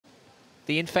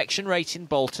The infection rate in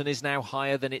Bolton is now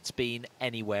higher than it's been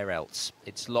anywhere else.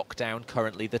 It's lockdown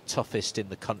currently the toughest in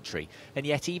the country, and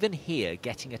yet even here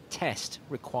getting a test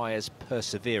requires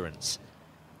perseverance.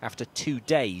 After 2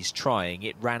 days trying,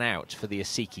 it ran out for the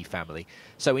Asiki family,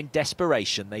 so in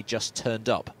desperation they just turned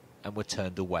up and were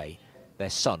turned away.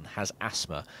 Their son has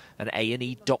asthma. An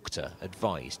A&E doctor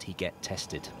advised he get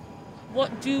tested.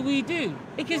 What do we do?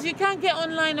 Because you can't get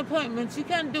online appointments, you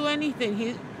can't do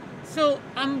anything. So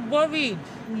I'm worried.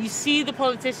 You see the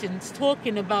politicians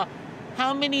talking about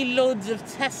how many loads of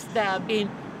tests that are being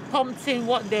pumped in,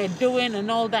 what they're doing and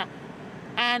all that.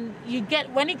 And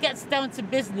when it gets down to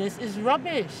business, it's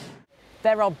rubbish.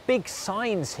 There are big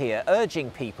signs here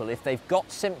urging people, if they've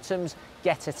got symptoms,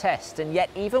 get a test. And yet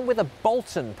even with a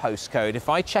Bolton postcode, if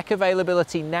I check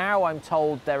availability now, I'm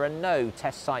told there are no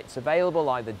test sites available,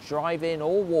 either drive-in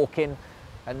or walk-in,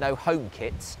 and no home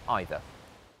kits either.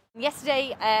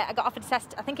 Yesterday I got offered a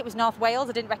test, I think it was North Wales,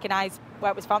 I didn't recognise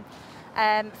where it was from.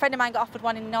 A friend of mine got offered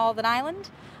one in Northern Ireland,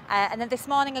 and then this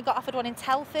morning I got offered one in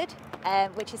Telford,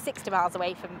 which is 60 miles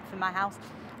away from my house.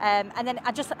 And then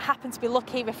I just happened to be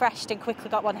lucky, refreshed and quickly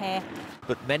got one here.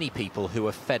 But many people who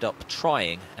are fed up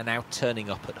trying are now turning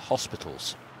up at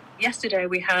hospitals. Yesterday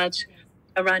we had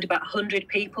around about 100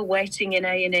 people waiting in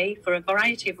A&E for a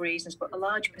variety of reasons, but a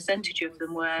large percentage of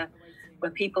them were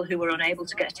people who were unable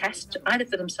to get a test, either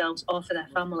for themselves or for their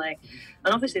family.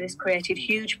 And obviously this created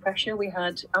huge pressure. We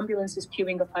had ambulances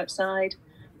queuing up outside,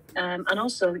 and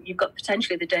also you've got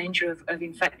potentially the danger of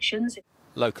infections.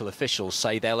 Local officials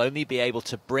say they'll only be able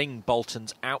to bring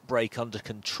Bolton's outbreak under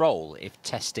control if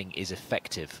testing is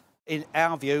effective. In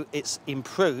our view, it's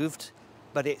improved,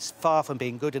 but it's far from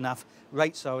being good enough.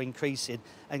 Rates are increasing,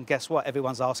 and guess what?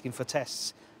 Everyone's asking for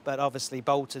tests. But obviously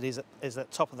Bolton is at the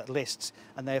top of that list,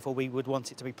 and therefore we would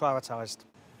want it to be prioritised.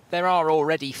 There are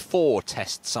already 4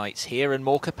 test sites here, and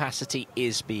more capacity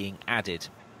is being added.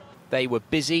 They were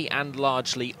busy and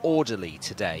largely orderly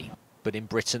today. But in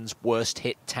Britain's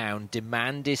worst-hit town,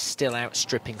 demand is still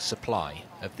outstripping supply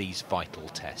of these vital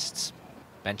tests.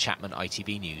 Ben Chapman,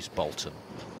 ITV News, Bolton.